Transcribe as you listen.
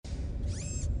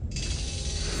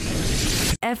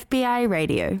FBI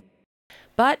Radio.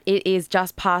 But it is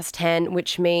just past 10,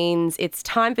 which means it's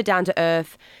time for Down to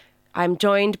Earth. I'm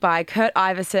joined by Kurt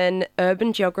Iverson,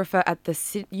 urban geographer at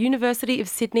the University of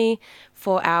Sydney,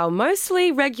 for our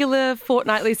mostly regular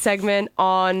fortnightly segment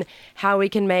on how we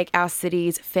can make our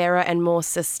cities fairer and more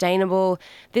sustainable.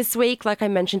 This week, like I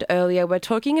mentioned earlier, we're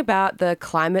talking about the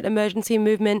climate emergency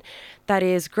movement that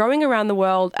is growing around the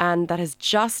world and that has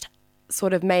just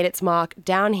sort of made its mark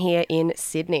down here in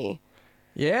Sydney.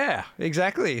 Yeah,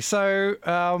 exactly. So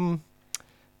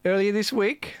earlier this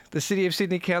week, the City of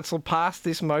Sydney Council passed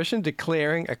this motion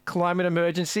declaring a climate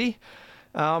emergency,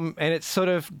 and it's sort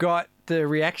of got the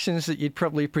reactions that you'd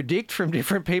probably predict from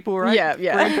different people, right? Yeah.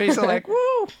 MPs are like,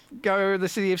 woo, go the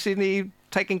City of Sydney,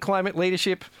 taking climate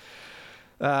leadership.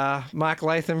 Mark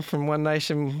Latham from One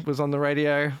Nation was on the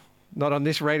radio. Not on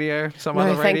this radio, some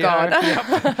other radio. Thank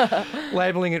God. Yep.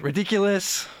 Labelling it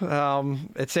ridiculous,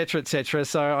 et cetera, et cetera.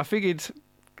 So I figured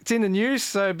it's in the news,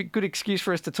 so it'd be a good excuse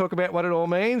for us to talk about what it all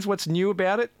means, what's new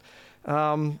about it,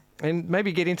 and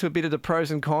maybe get into a bit of the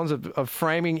pros and cons of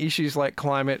framing issues like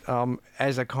climate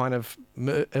as a kind of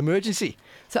emergency.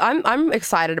 So I'm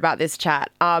excited about this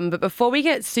chat. But before we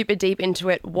get super deep into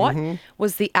it, what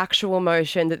was the actual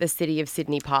motion that the City of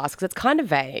Sydney passed? Because it's kind of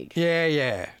vague.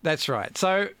 Yeah, that's right.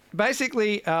 So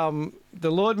basically, the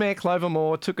Lord Mayor Clover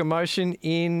Moore took a motion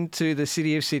into the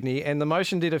City of Sydney, and the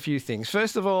motion did a few things.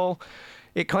 First of all,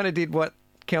 it kind of did what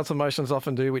council motions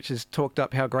often do, which is talked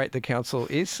up how great the council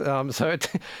is. So it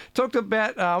talked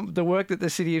about the work that the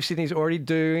City of Sydney is already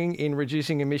doing in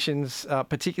reducing emissions,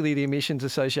 particularly the emissions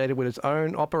associated with its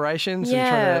own operations and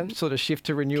trying to sort of shift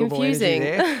to renewable energy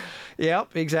there.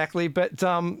 Yep, exactly. But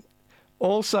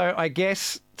also, I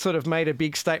guess, sort of made a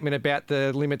big statement about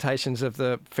the limitations of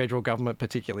the federal government,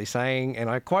 particularly saying, and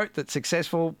I quote, that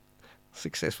successive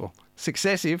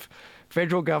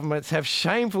federal governments have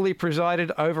shamefully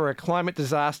presided over a climate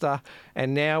disaster,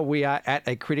 and now we are at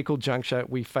a critical juncture.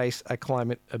 We face a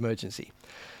climate emergency.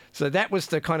 So that was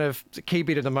the kind of key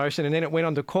bit of the motion. And then it went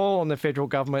on to call on the federal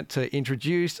government to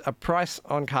introduce a price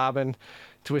on carbon,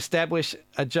 to establish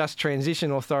a just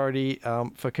transition authority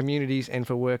for communities and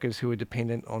for workers who are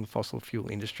dependent on fossil fuel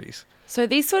industries. So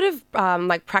these sort of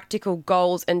like practical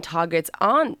goals and targets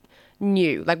aren't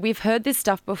new. Like, we've heard this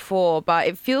stuff before, but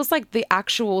it feels like the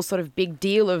actual sort of big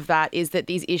deal of that is that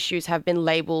these issues have been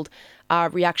labelled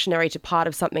reactionary to part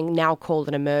of something now called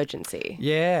an emergency.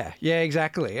 Yeah,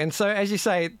 exactly. And so, as you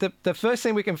say, the first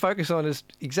thing we can focus on is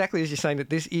exactly as you're saying, that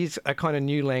this is a kind of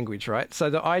new language, right? So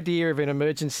the idea of an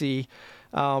emergency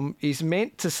is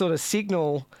meant to sort of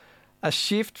signal a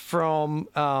shift from,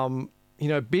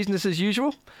 business as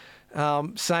usual,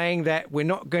 saying that we're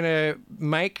not going to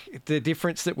make the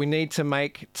difference that we need to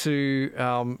make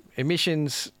to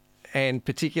emissions, and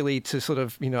particularly to sort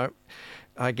of,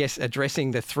 I guess,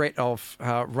 addressing the threat of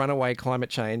runaway climate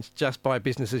change just by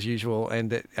business as usual, and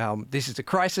that this is a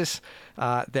crisis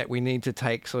that we need to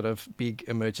take sort of big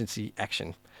emergency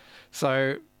action.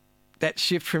 So that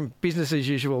shift from business as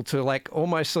usual to like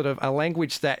almost sort of a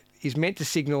language that is meant to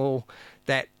signal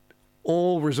that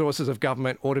all resources of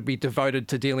government ought to be devoted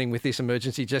to dealing with this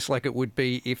emergency, just like it would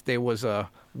be if there was a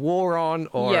war on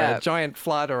or a giant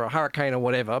flood or a hurricane or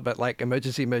whatever. But like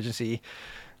emergency,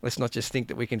 let's not just think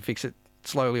that we can fix it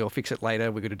slowly or fix it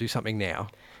later. We've got to do something now.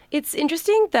 It's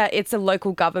interesting that it's a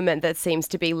local government that seems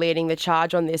to be leading the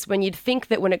charge on this, when you'd think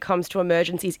that when it comes to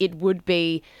emergencies, it would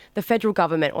be the federal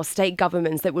government or state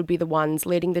governments that would be the ones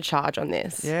leading the charge on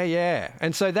this. Yeah.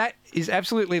 And so that is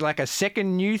absolutely like a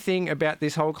second new thing about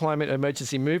this whole climate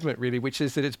emergency movement, really, which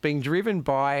is that it's being driven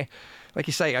by, like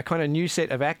you say, a kind of new set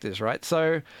of actors, right?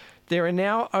 So there are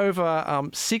now over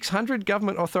 600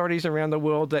 government authorities around the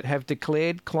world that have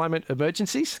declared climate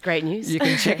emergencies. Great news. You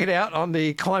can check it out on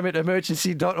the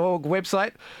climateemergency.org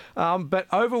website. But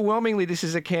overwhelmingly, this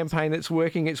is a campaign that's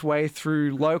working its way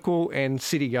through local and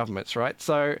city governments, right?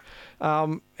 So,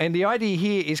 and the idea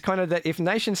here is kind of that if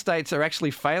nation states are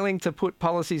actually failing to put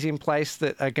policies in place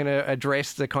that are going to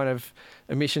address the kind of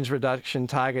emissions reduction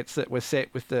targets that were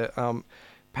set with the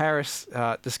Paris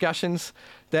discussions,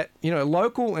 that,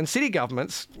 local and city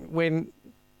governments, when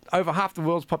over half the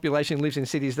world's population lives in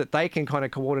cities, that they can kind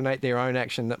of coordinate their own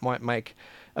action that might make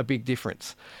a big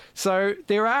difference. So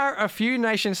there are a few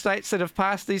nation states that have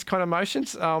passed these kind of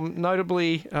motions.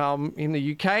 Notably, in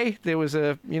the UK, there was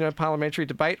a parliamentary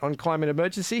debate on climate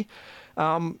emergency.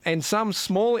 And some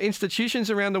small institutions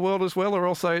around the world as well are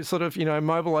also sort of,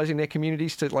 mobilising their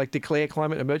communities to like declare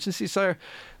climate emergency. So,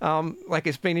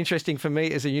 it's been interesting for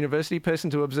me as a university person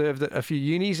to observe that a few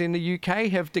unis in the UK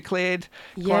have declared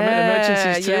climate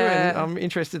emergencies too. Yeah. And I'm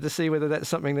interested to see whether that's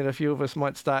something that a few of us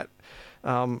might start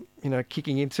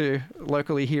kicking into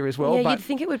locally here as well. Yeah, But you'd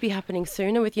think it would be happening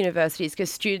sooner with universities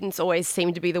because students always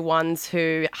seem to be the ones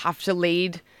who have to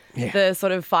lead the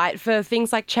sort of fight for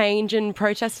things like change and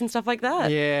protest and stuff like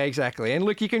that. Yeah, exactly. And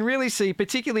look, you can really see,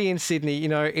 particularly in Sydney,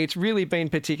 it's really been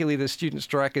particularly the student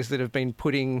strikers that have been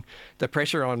putting the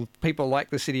pressure on people like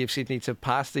the City of Sydney to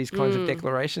pass these kinds of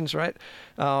declarations, right?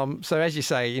 So as you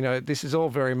say, this is all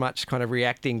very much kind of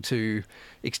reacting to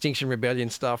Extinction Rebellion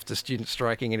stuff, to student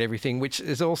striking and everything, which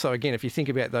is also, again, if you think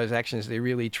about those actions, they're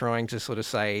really trying to sort of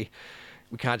say,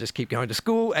 we can't just keep going to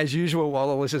school as usual while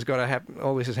all this has got to happen.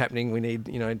 All this is happening. We need,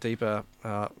 deeper,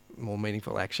 more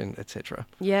meaningful action, etc.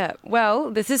 Yeah.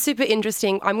 Well, this is super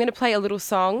interesting. I'm going to play a little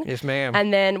song. Yes, ma'am.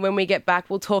 And then when we get back,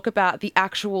 we'll talk about the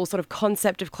actual sort of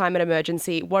concept of climate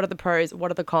emergency. What are the pros?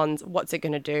 What are the cons? What's it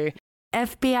going to do?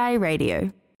 FBI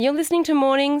Radio. You're listening to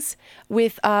Mornings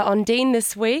with Ondine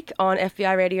this week on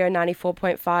FBI Radio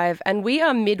 94.5, and we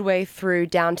are midway through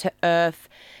Down to Earth,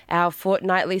 our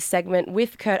fortnightly segment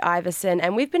with Kurt Iverson,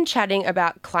 and we've been chatting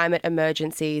about climate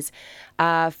emergencies,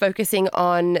 focusing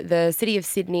on the City of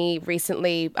Sydney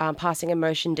recently passing a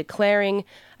motion declaring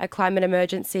a climate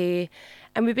emergency.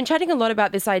 And we've been chatting a lot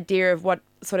about this idea of what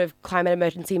sort of climate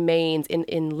emergency means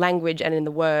in language and in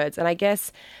the words. And I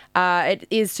guess it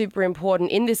is super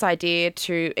important in this idea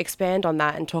to expand on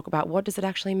that and talk about what does it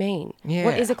actually mean? Yeah.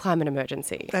 What is a climate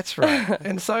emergency? That's right.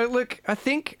 And so, look, I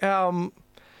think the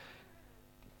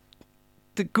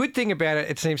good thing about it,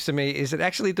 it seems to me, is that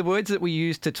actually the words that we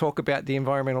use to talk about the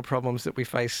environmental problems that we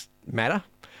face matter.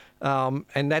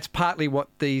 And that's partly what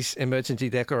these emergency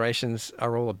declarations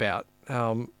are all about.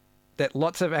 That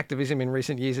lots of activism in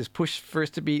recent years has pushed for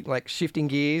us to be like shifting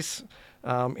gears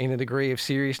in a degree of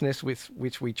seriousness with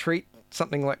which we treat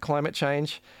something like climate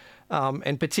change.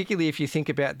 And particularly if you think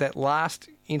about that last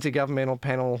Intergovernmental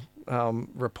Panel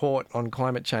report on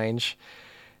climate change,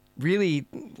 really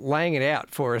laying it out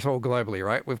for us all globally,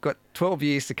 right? We've got 12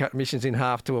 years to cut emissions in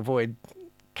half to avoid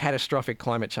catastrophic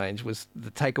climate change was the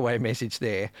takeaway message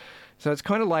there. So it's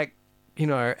kind of like,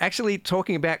 actually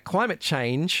talking about climate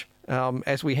change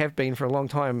as we have been for a long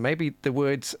time, maybe the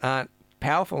words aren't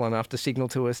powerful enough to signal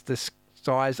to us the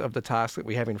size of the task that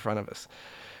we have in front of us.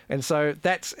 And so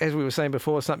that's, as we were saying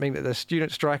before, something that the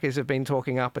student strikers have been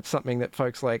talking up. It's something that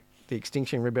folks like the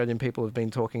Extinction Rebellion people have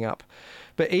been talking up.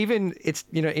 But even it's,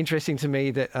 interesting to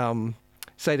me that,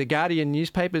 say, the Guardian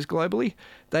newspapers globally,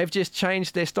 they've just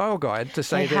changed their style guide to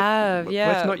say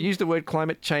let's not use the word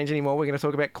climate change anymore. We're going to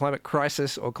talk about climate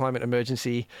crisis or climate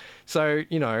emergency. So,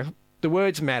 the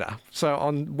words matter. So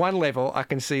on one level, I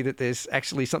can see that there's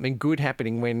actually something good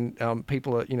happening when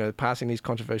people are, passing these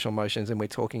controversial motions and we're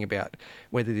talking about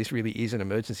whether this really is an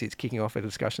emergency. It's kicking off a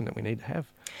discussion that we need to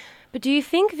have. But do you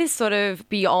think this sort of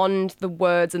beyond the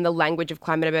words and the language of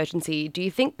climate emergency, do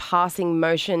you think passing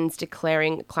motions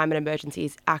declaring climate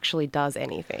emergencies actually does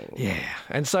anything? Yeah.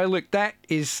 And so, look, that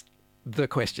is the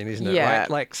question, isn't it? Yeah.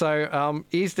 Right?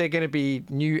 Is there going to be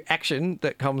new action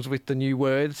that comes with the new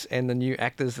words and the new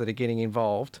actors that are getting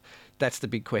involved? That's the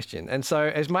big question. And so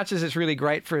as much as it's really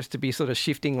great for us to be sort of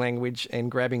shifting language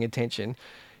and grabbing attention,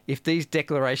 if these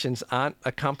declarations aren't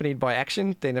accompanied by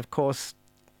action, then of course,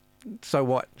 so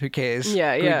what? Who cares?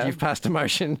 Yeah. You've passed a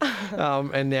motion,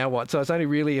 and now what? So it's only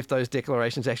really if those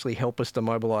declarations actually help us to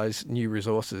mobilise new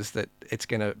resources that it's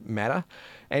going to matter.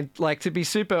 And to be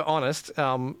super honest,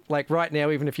 right now,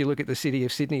 even if you look at the City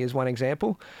of Sydney as one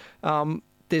example,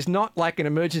 there's not an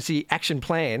emergency action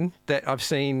plan that I've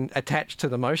seen attached to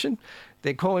the motion.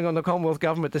 They're calling on the Commonwealth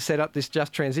Government to set up this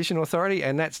Just Transition Authority,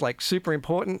 and that's super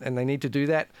important, and they need to do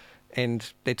that.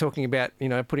 And they're talking about,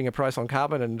 putting a price on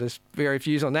carbon, and there's various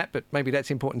views on that, but maybe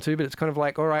that's important too. But it's kind of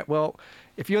all right, well,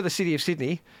 if you're the City of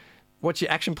Sydney, what's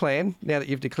your action plan now that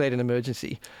you've declared an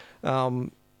emergency?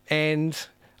 And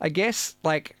I guess,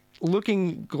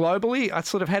 looking globally, I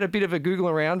sort of had a bit of a Google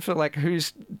around for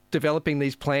who's developing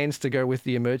these plans to go with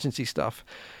the emergency stuff.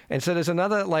 And so there's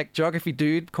another geography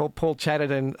dude called Paul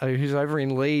Chatterton who's over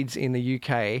in Leeds in the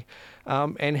UK.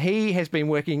 And he has been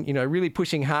working, really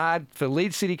pushing hard for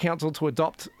Leeds City Council to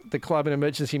adopt the climate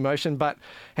emergency motion, but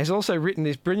has also written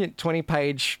this brilliant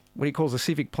 20-page, what he calls a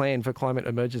civic plan for climate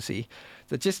emergency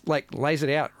that just lays it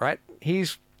out, right?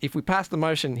 If we pass the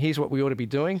motion, here's what we ought to be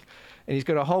doing. And he's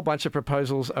got a whole bunch of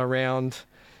proposals around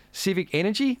civic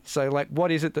energy. So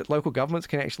what is it that local governments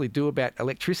can actually do about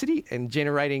electricity and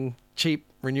generating cheap,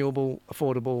 renewable,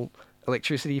 affordable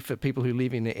electricity for people who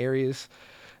live in the areas?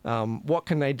 What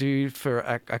can they do for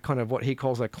a kind of what he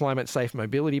calls a climate-safe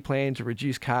mobility plan to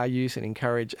reduce car use and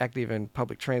encourage active and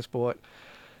public transport?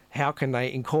 How can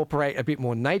they incorporate a bit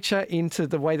more nature into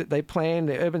the way that they plan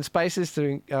their urban spaces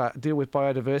to deal with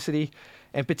biodiversity?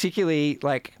 And particularly,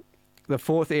 like, the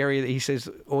fourth area that he says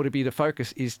ought to be the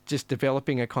focus is just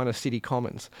developing a kind of city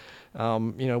commons.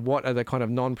 What are the kind of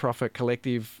non-profit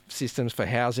collective systems for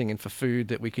housing and for food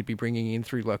that we could be bringing in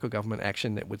through local government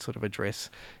action that would sort of address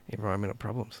environmental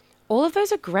problems? All of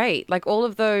those are great. Like, all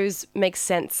of those make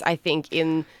sense, I think,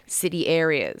 in city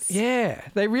areas. Yeah,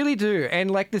 they really do.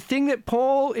 And like, the thing that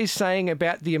Paul is saying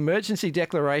about the emergency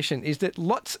declaration is that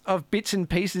lots of bits and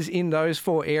pieces in those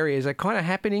four areas are kind of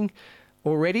happening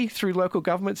already through local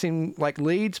governments in like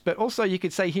Leeds, but also you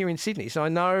could say here in Sydney. So I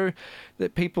know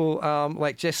that people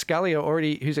like Jess Scully are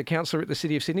already, who's a councillor at the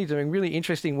City of Sydney, doing really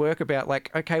interesting work about like,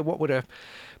 okay, what would a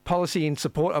policy in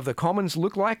support of the commons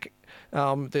look like?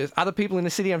 There's other people in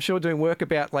the city, I'm sure, doing work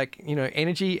about like,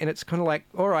 energy, and it's kind of like,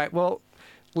 all right, well,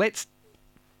 let's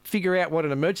figure out what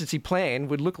an emergency plan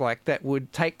would look like that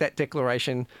would take that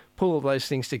declaration, pull all those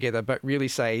things together, but really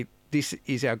say, this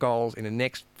is our goals in the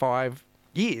next 5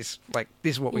 years. Like,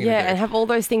 this is what we're going to do. Yeah, and have all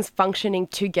those things functioning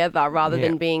together rather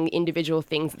than being individual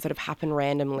things that sort of happen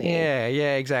randomly.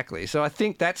 Yeah, exactly. So I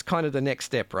think that's kind of the next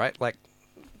step, right? Like,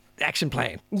 action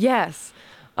plan. Yes.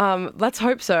 Let's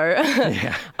hope so.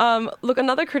 Yeah. Look,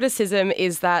 another criticism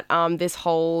is that this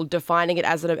whole defining it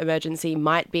as an emergency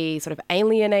might be sort of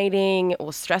alienating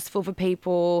or stressful for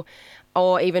people,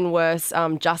 or even worse,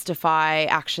 justify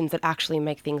actions that actually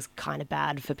make things kind of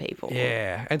bad for people.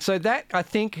 Yeah. And so that, I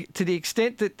think, to the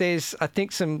extent that there's, I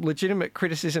think, some legitimate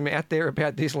criticism out there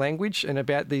about this language and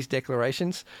about these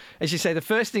declarations, as you say, the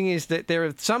first thing is that there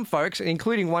are some folks,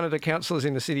 including one of the councillors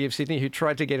in the City of Sydney, who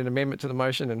tried to get an amendment to the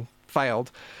motion and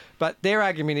failed. But their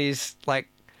argument is, like,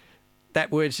 that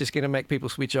word's just going to make people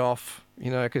switch off,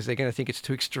 because they're going to think it's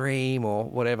too extreme or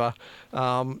whatever.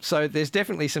 So there's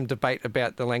definitely some debate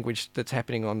about the language that's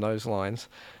happening on those lines.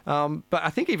 But I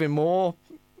think even more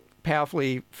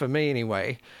powerfully, for me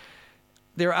anyway,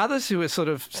 there are others who are sort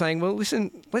of saying, well,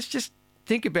 listen, let's just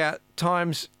think about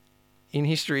times in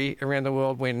history around the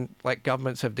world when like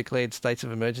governments have declared states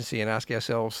of emergency and ask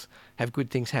ourselves, have good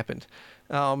things happened?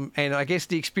 And I guess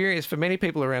the experience for many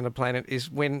people around the planet is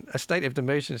when a state of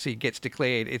emergency gets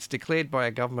declared, it's declared by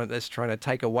a government that's trying to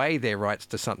take away their rights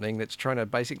to something, that's trying to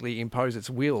basically impose its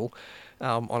will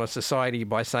on a society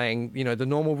by saying, the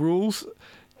normal rules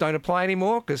don't apply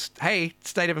anymore because, hey,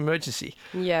 state of emergency.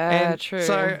 Yeah, true.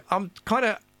 So I'm kind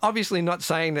of obviously not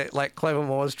saying that like Clover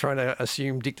Moore is trying to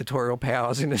assume dictatorial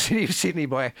powers in the City of Sydney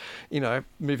by,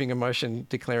 moving a motion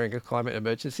declaring a climate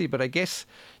emergency. But I guess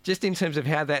just in terms of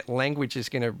how that language is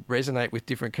going to resonate with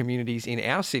different communities in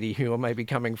our city who are maybe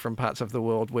coming from parts of the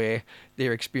world where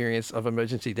their experience of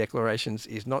emergency declarations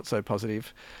is not so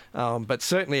positive. But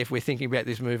certainly if we're thinking about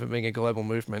this movement being a global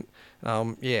movement,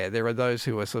 there are those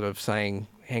who are sort of saying,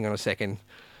 hang on a second,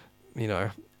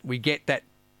 we get that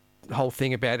whole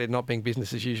thing about it not being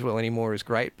business as usual anymore is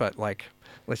great, but like,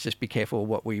 let's just be careful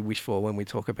what we wish for when we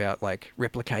talk about like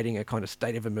replicating a kind of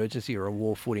state of emergency or a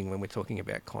war footing when we're talking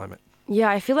about climate. Yeah,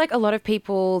 I feel like a lot of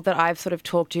people that I've sort of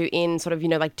talked to in sort of,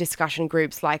 like discussion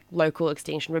groups, like local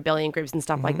Extinction Rebellion groups and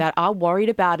stuff like that, are worried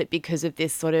about it because of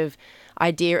this sort of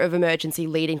idea of emergency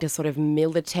leading to sort of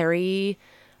military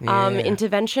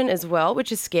intervention as well,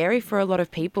 which is scary for a lot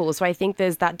of people. So I think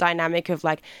there's that dynamic of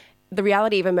like, the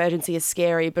reality of emergency is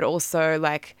scary, but also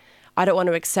like, I don't want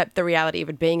to accept the reality of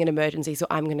it being an emergency, so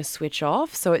I'm going to switch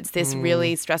off. So it's this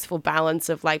really stressful balance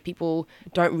of like, people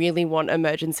don't really want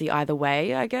emergency either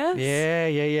way, I guess.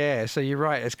 Yeah. So you're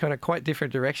right. It's kind of quite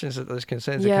different directions that those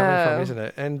concerns are coming from, isn't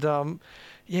it? And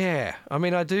I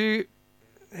mean, I do,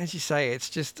 as you say, it's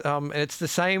just, and it's the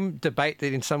same debate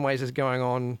that in some ways is going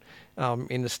on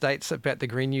in the States about the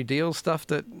Green New Deal stuff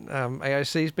that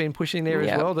AOC's been pushing there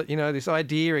as well. That, this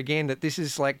idea again that this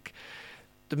is like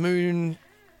the moon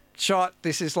shot,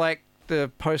 this is like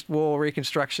the post-war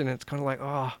reconstruction. It's kind of like,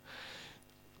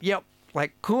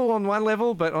 like cool on one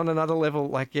level, but on another level,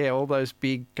 like, all those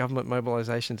big government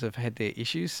mobilisations have had their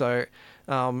issues. So,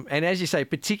 and as you say,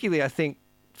 particularly I think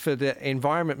for the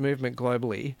environment movement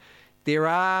globally, there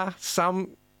are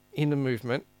some in the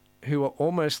movement who are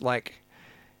almost like,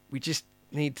 we just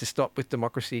need to stop with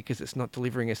democracy because it's not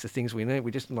delivering us the things we need.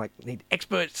 We just need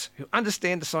experts who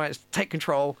understand the science, take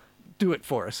control, do it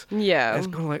for us. Yeah. And it's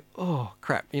kind of like, oh,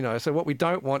 crap. So what we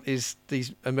don't want is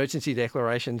these emergency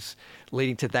declarations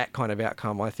leading to that kind of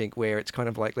outcome, I think, where it's kind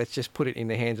of like, let's just put it in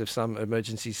the hands of some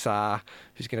emergency czar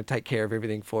who's going to take care of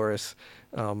everything for us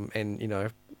and,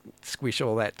 squish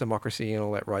all that democracy and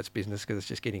all that rights business because it's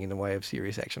just getting in the way of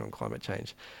serious action on climate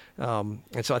change. And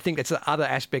so I think that's the other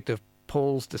aspect of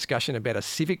Paul's discussion about a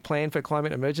civic plan for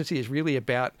climate emergency is really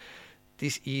about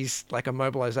this is like a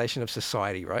mobilisation of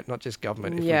society, right? Not just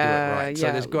government if we do it right.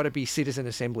 So there's got to be citizen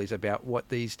assemblies about what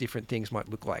these different things might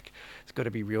look like. There's got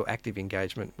to be real active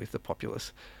engagement with the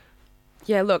populace.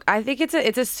 Yeah, look, I think it's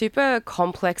a super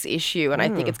complex issue, and I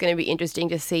think it's going to be interesting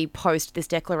to see post this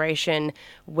declaration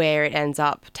where it ends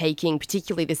up taking,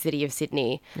 particularly the city of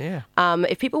Sydney. Yeah.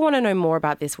 If people want to know more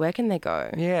about this, where can they go?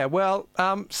 Yeah, well,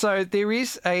 so there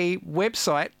is a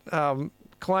website,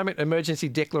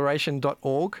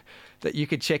 climateemergencydeclaration.org, that you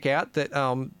could check out.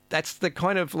 That's the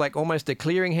kind of like almost a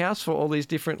clearinghouse for all these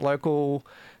different local,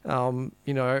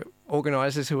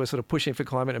 organisers who are sort of pushing for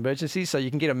climate emergencies. So you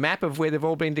can get a map of where they've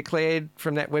all been declared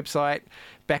from that website,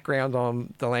 background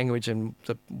on the language and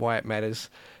why it matters.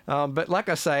 But like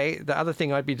I say, the other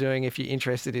thing I'd be doing if you're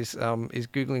interested is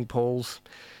Googling Paul's.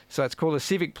 So it's called A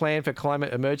Civic Plan for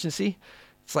Climate Emergency.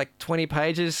 It's like 20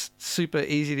 pages, super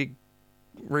easy to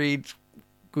read,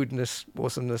 goodness,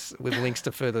 awesomeness with links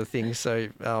to further things. So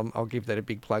I'll give that a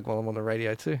big plug while I'm on the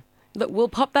radio too. Look, we'll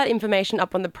pop that information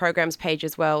up on the program's page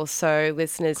as well, so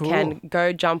listeners can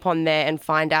go jump on there and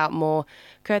find out more.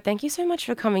 Kurt, thank you so much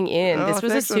for coming in. This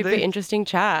was a super interesting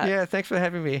chat. Yeah, thanks for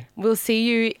having me. We'll see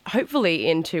you hopefully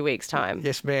in 2 weeks' time.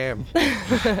 Yes, ma'am.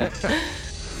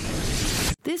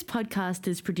 This podcast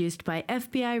is produced by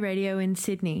FBI Radio in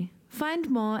Sydney. Find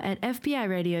more at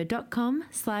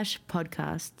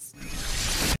fbiradio.com/podcasts.